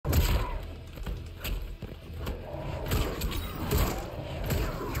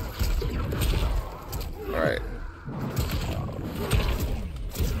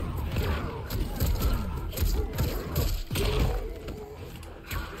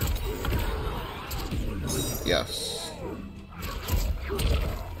Yes.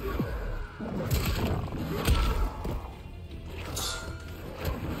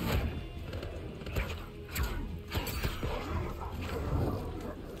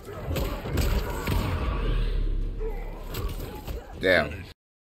 Damn.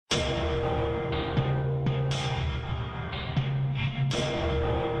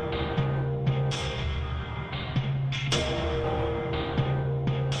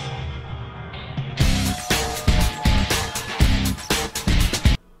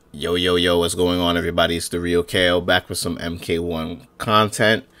 Yo, what's going on, everybody? It's theRealKaaayle back with some MK1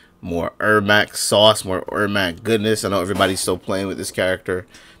 content. More Ermac sauce, more Ermac goodness. I know everybody's still playing with this character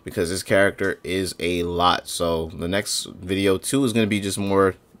because this character is a lot. So the next video too is going to be just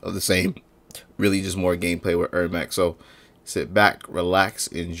more of the same. Really just more gameplay with Ermac. So sit back, relax,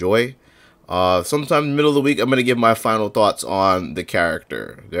 enjoy. Sometime in the middle of the week, I'm going to give my final thoughts on the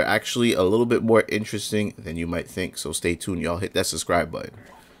character. They're actually a little bit more interesting than you might think. So stay tuned, y'all. Hit that subscribe button.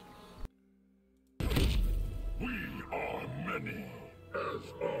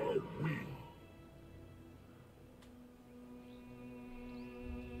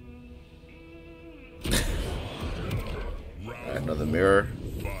 Another mirror.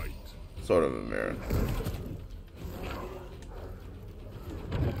 Sort of a mirror.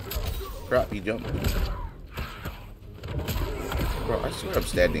 Crap, he jumped. Bro, I swear I'm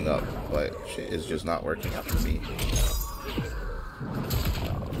standing up, but shit is just not working out for me.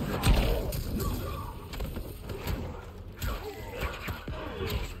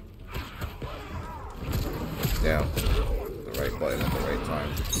 Down. The right button at the right time.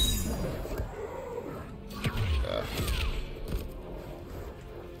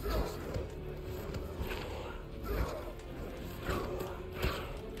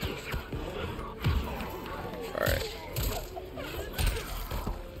 Alright.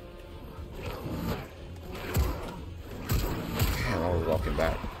 Damn, I was walking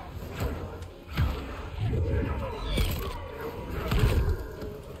back.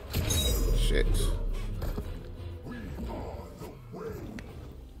 Shit.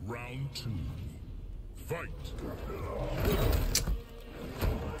 Round 2. Fight.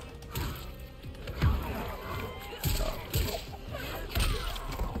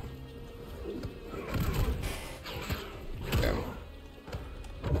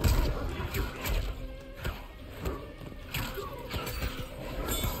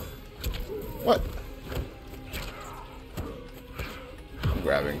 What? I'm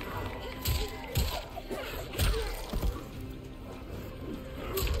grabbing.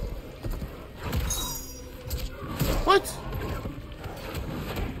 What?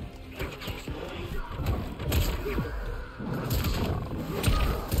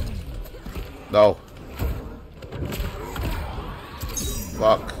 No.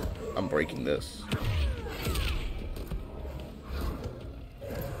 Fuck. I'm breaking this.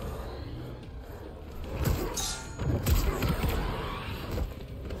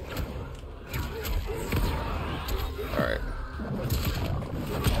 Alright.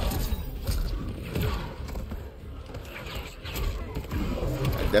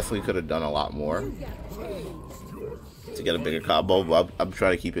 I definitely could have done a lot more to get a bigger combo, but I'm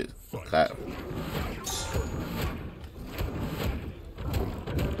trying to keep it flat.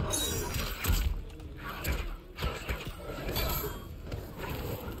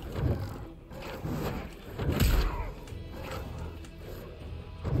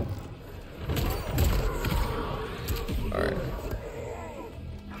 Alright.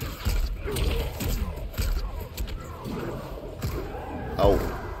 Oh.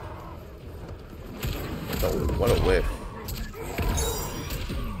 Oh, what a whiff.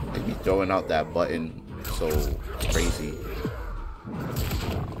 They be throwing out that button so crazy.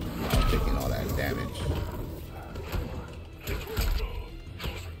 I'm taking all that damage.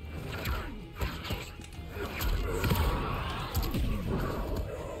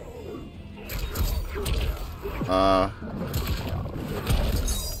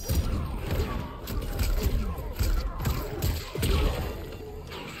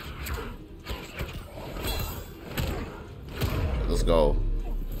 Let's go.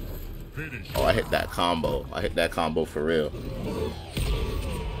 Oh, I hit that combo. I hit that combo for real.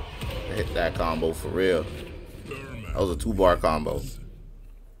 I hit that combo for real. That was a 2-bar combo.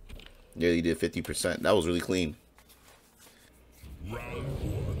 Nearly did 50%. That was really clean. Round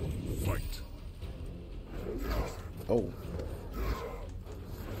 1. Fight. Oh.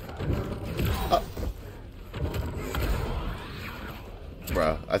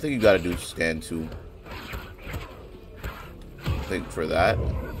 Bruh, I think you gotta do stand 2. I think for that.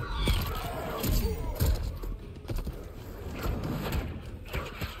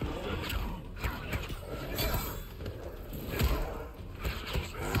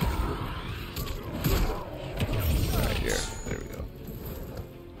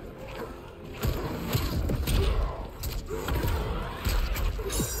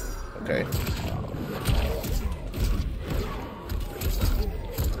 Okay.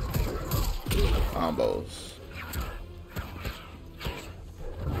 Combos.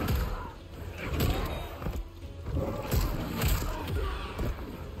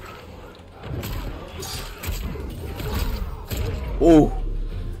 Ooh.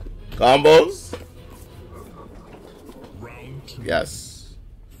 Combos. Round 2. Yes.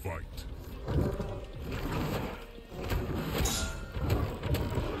 Fight.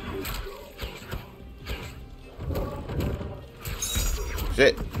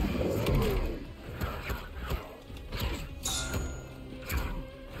 Shit.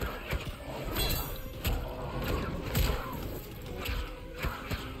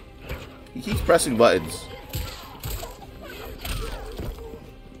 He keeps pressing buttons.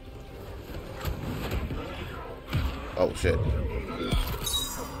 Oh shit.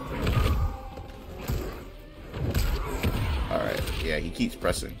 Alright, yeah, he keeps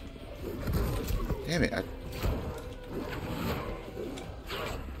pressing. Damn it.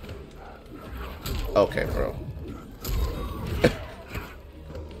 Okay, bro.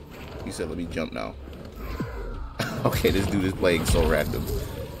 He said, let me jump now. Okay, this dude is playing so random.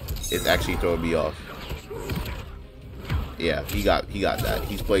 It's actually throwing me off. Yeah, he got that.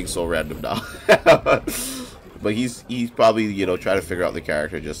 He's playing so random now. But he's probably, you know, trying to figure out the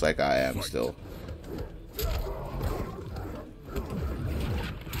character just like I am still.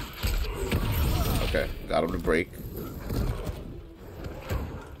 Okay, got him to break.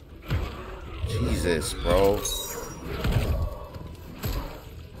 Jesus, bro.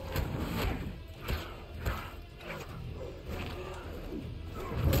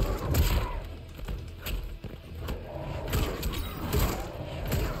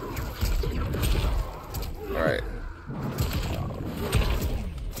 Alright.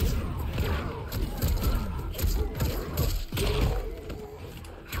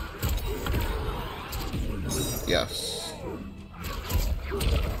 Yes.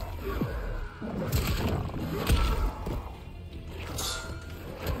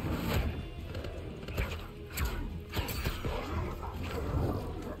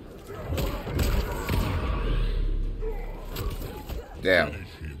 Damn.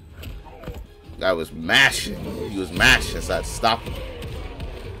 That was mashing. He was mashing, so I had to stop him.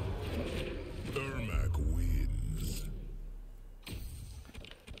 Ermac wins.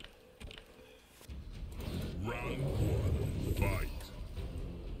 Round 1. Fight.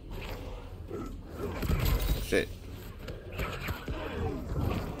 Shit.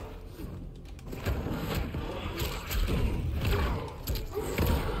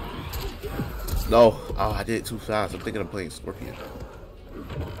 No. Oh, I did it too fast. I'm thinking I'm playing Scorpion.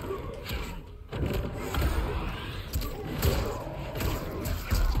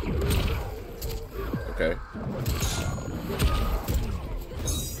 Okay.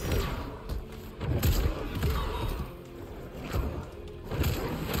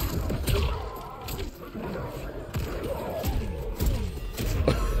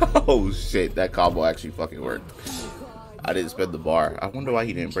 Oh shit, that combo actually fucking worked. I didn't spend the bar. I wonder why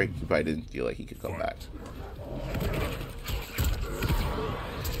he didn't break. He probably didn't feel like he could come back.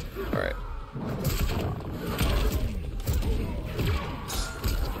 Alright.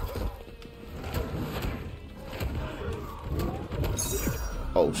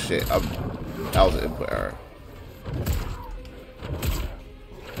 Oh shit, that was an input error.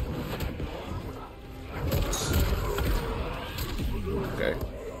 Okay.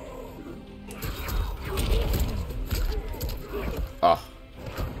 Ah.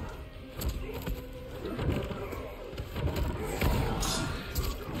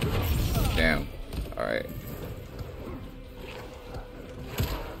 Damn. Alright.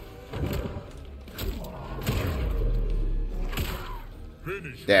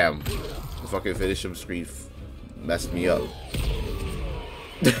 Damn. The fucking finish him screen messed me up.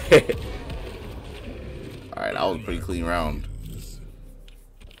 Alright, that was a pretty clean round.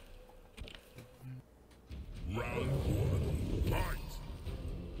 Round 1.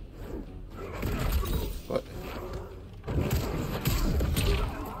 Fight. What?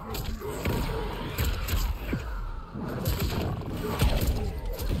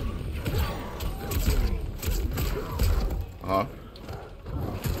 Uh-huh.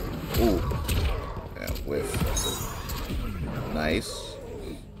 Ooh. Yeah, whiff. Nice.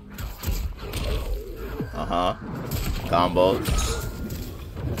 Uh-huh. Combos.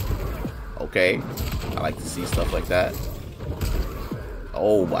 Okay. I like to see stuff like that.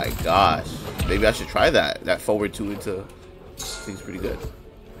 Oh my gosh. Maybe I should try that. That forward 2 into seems pretty good.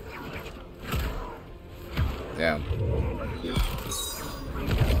 Damn.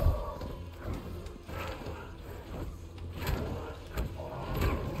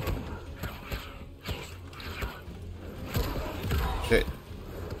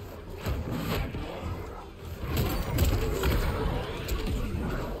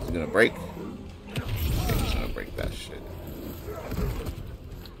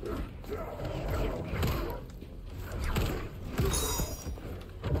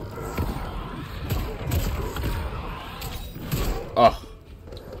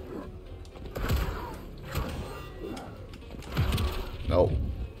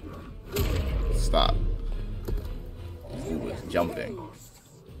 stop. He was jumping.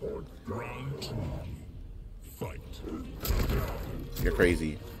 Round 2. Fight. You're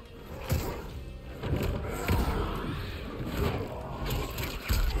crazy.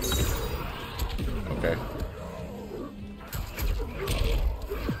 Okay.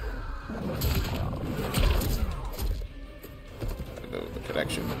 The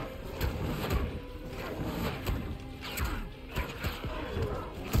connection.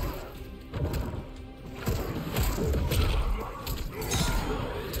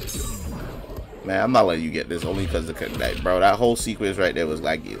 Man, I'm not letting you get this only because of that, bro. That whole sequence right there was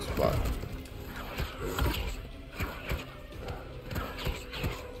laggy as fuck.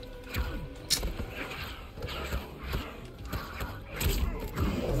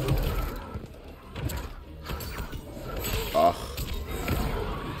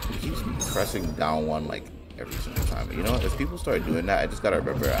 He keeps pressing down one like every single time. You know, if people start doing that, I just gotta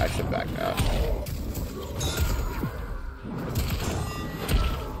remember I should back out.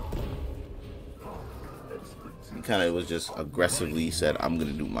 He kind of was just aggressively said, "I'm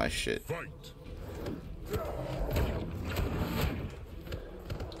gonna do my shit." Fight.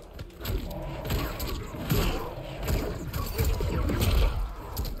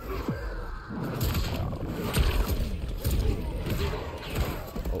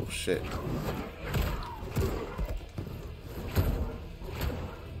 Oh shit.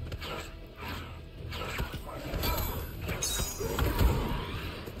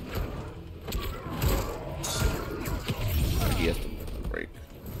 He has to break.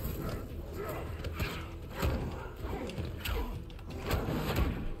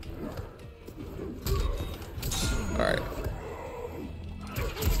 Alright.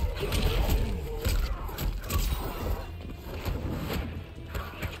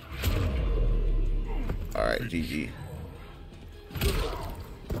 Alright, GG.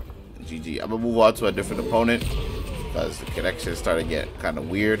 GG. I'm gonna move on to a different opponent because the connection started to get kind of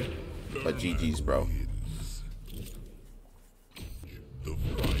weird. But GG's, bro. The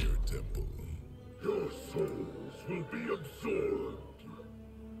Fire Temple. Your souls will be absorbed.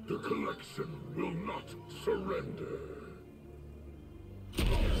 The collection will not surrender.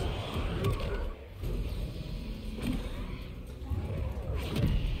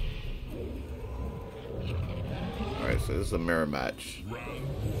 Alright, so this is a mirror match. Round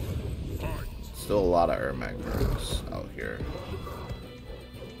 1. Fight. Still a lot of Ermac mirrors out here.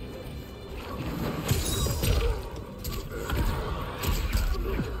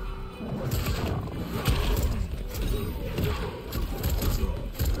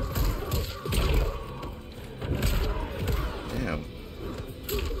 Damn.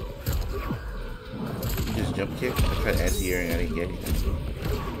 You just jump kick? I tried anti-air and I didn't get anything.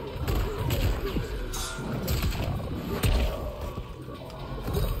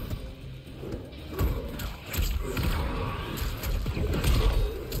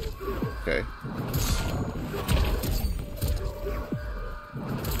 Okay.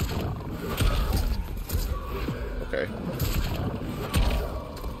 Okay.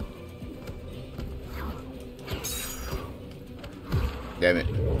 Damn it.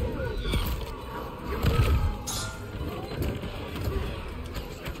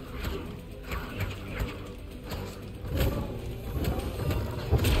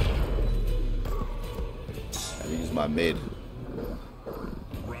 I use my mid.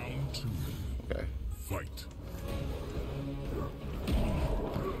 Round 2. Okay. Fight.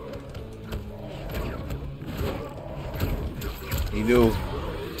 He knew.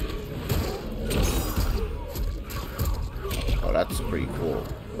 Oh, that's pretty cool.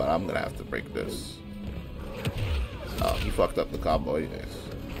 But I'm gonna have to break this. Oh, he fucked up the combo anyways.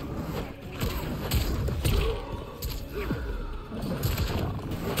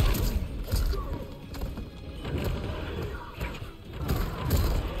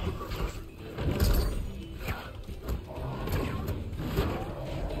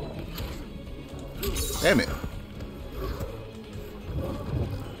 Damn it.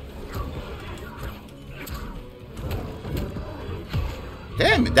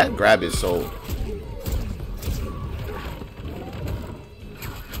 Damn it, that grab is so...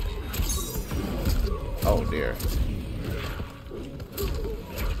 Oh dear.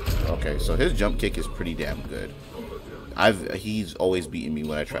 Okay, so his jump kick is pretty damn good. He's always beaten me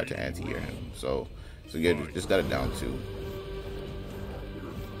when I try to anti-air him. So yeah, just got it down to.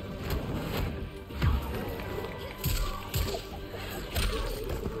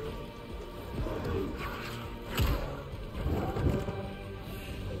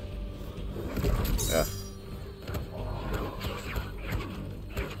 Yeah.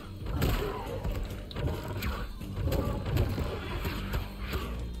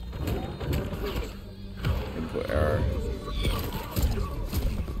 Input error.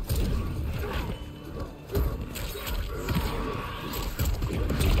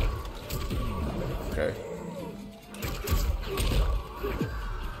 Okay.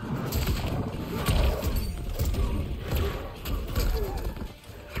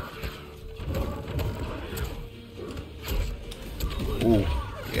 Ooh,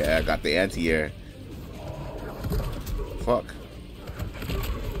 yeah, I got the anti-air. Fuck.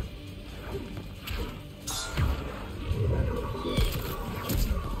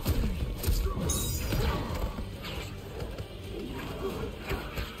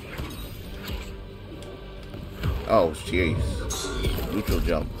 Oh, jeez. Neutral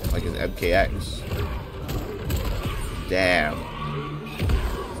jump, like his MKX. Damn.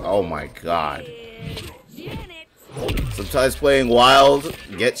 Oh my god. Sometimes playing wild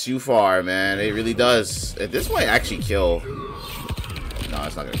gets you far, man. It really does. This might actually kill. No,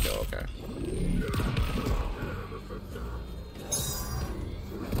 it's not gonna kill. Okay.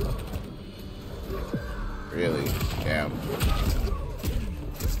 Really? Damn.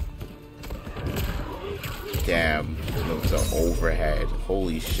 Damn. The overhead.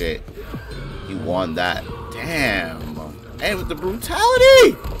 Holy shit. He won that. Damn. And with the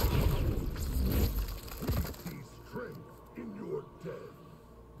brutality!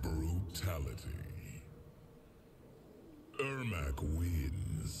 Brutality. Ermac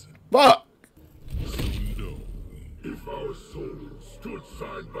wins. Fuck! No. If our souls stood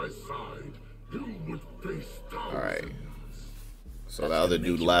side by side, you would face thousands. Alright. So the other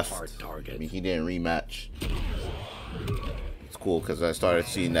dude left. I mean, he didn't rematch. It's cool because I started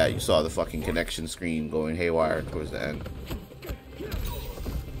seeing that. You saw the fucking connection screen going haywire towards the end.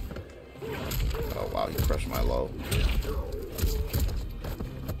 Oh wow, he crushed my low.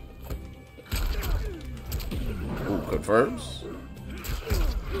 Ooh, confirms.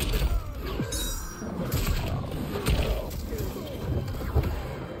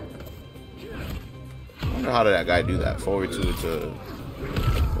 I wonder how did that guy do that? Forward to it to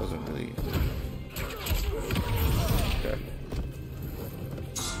wasn't really. Okay.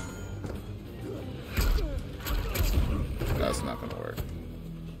 That's not gonna work.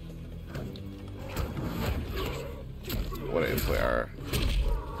 What an input error.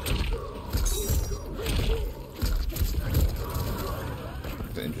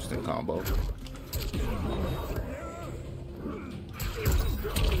 It's an interesting combo.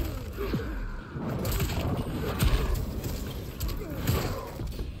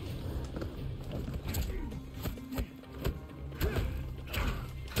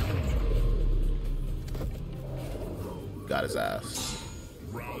 Got his ass.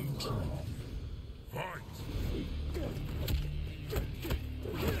 Round 2. Fight.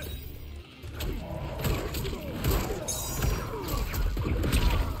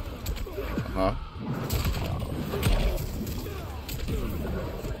 Huh?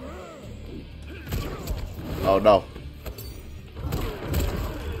 Oh no.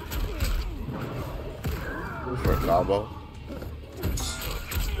 For a combo.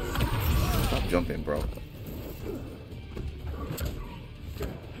 Stop jumping, bro.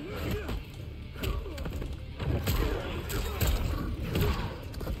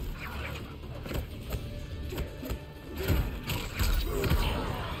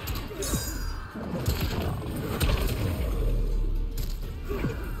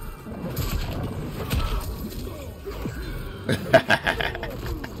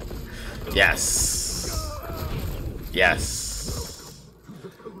 Yes. Yes.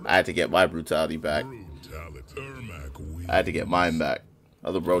 I had to get my brutality back. Ermac wins. I had to get mine back.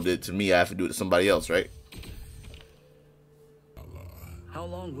 Other bro did it to me. I have to do it to somebody else, right? How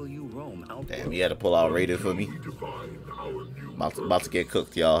long will you roam out? Damn, he had to pull out Raiden for me. About to get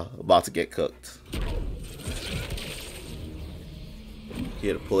cooked, y'all. About to get cooked. He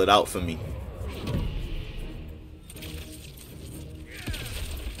had to pull it out for me.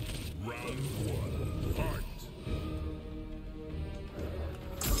 Round 1. Fight.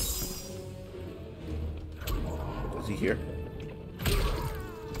 Is he here?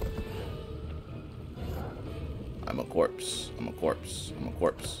 I'm a corpse. I'm a corpse. I'm a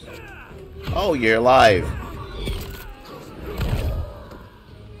corpse. Oh, you're alive.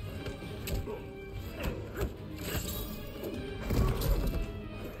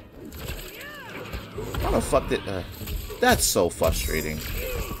 How the fuck did... that's so frustrating.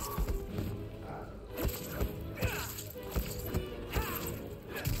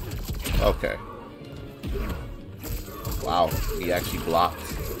 Okay. Wow, he actually blocked.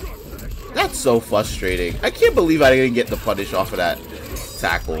 That's so frustrating. I can't believe I didn't get the punish off of that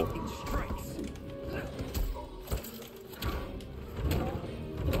tackle.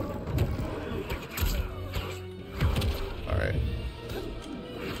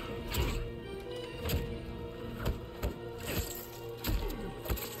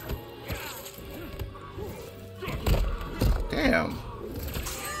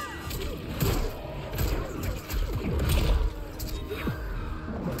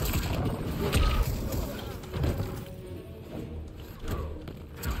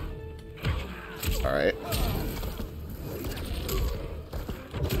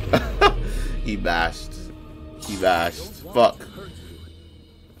 He bashed. He bashed. Fuck.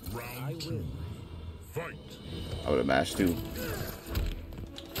 Round 2. Fight. I would have mashed too.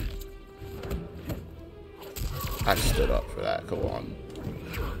 I stood up for that. Come on.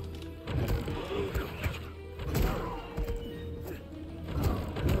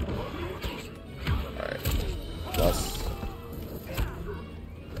 Alright. Plus.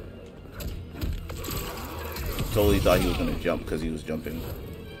 Totally thought he was gonna jump because he was jumping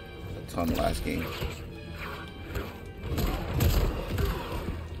a ton last game.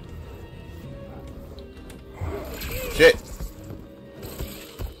 Shit!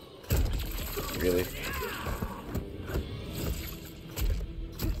 Really?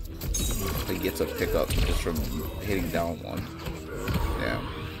 He gets a pickup just from hitting down one. Damn.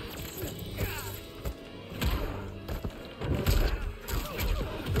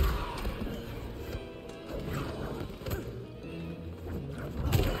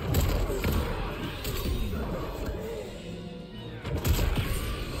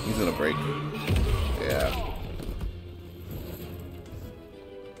 He's gonna break. Yeah.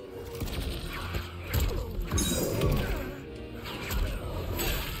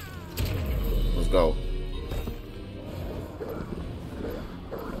 Let's go.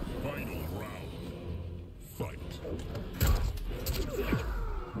 Final round. Fight.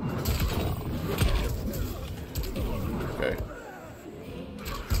 Okay.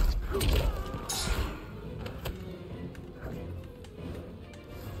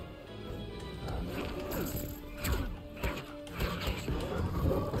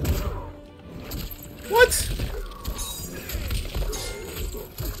 What?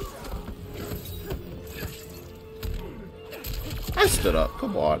 I stood up.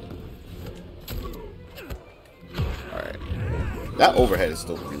 Come on. Alright. That overhead is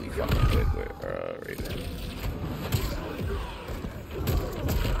still really fucking good with RAIDEN.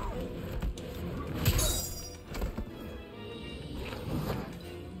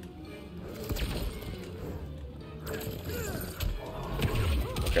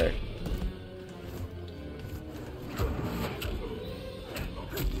 Okay.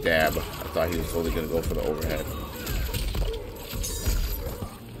 Dab. I thought he was totally gonna go for the overhead.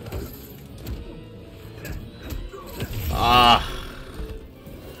 Ah.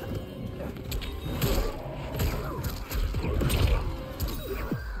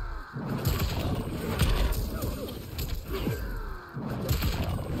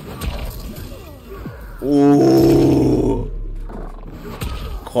 Ooh.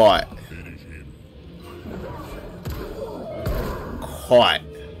 Caught. Caught.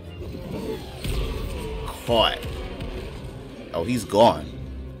 Caught. Oh, he's gone.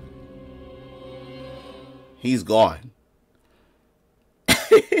 He's gone.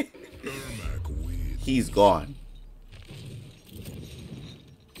 Ermac wins. He's gone.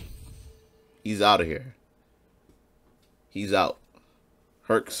 He's out of here. He's out.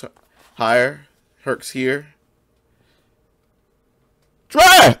 Herc's higher. Herc's here.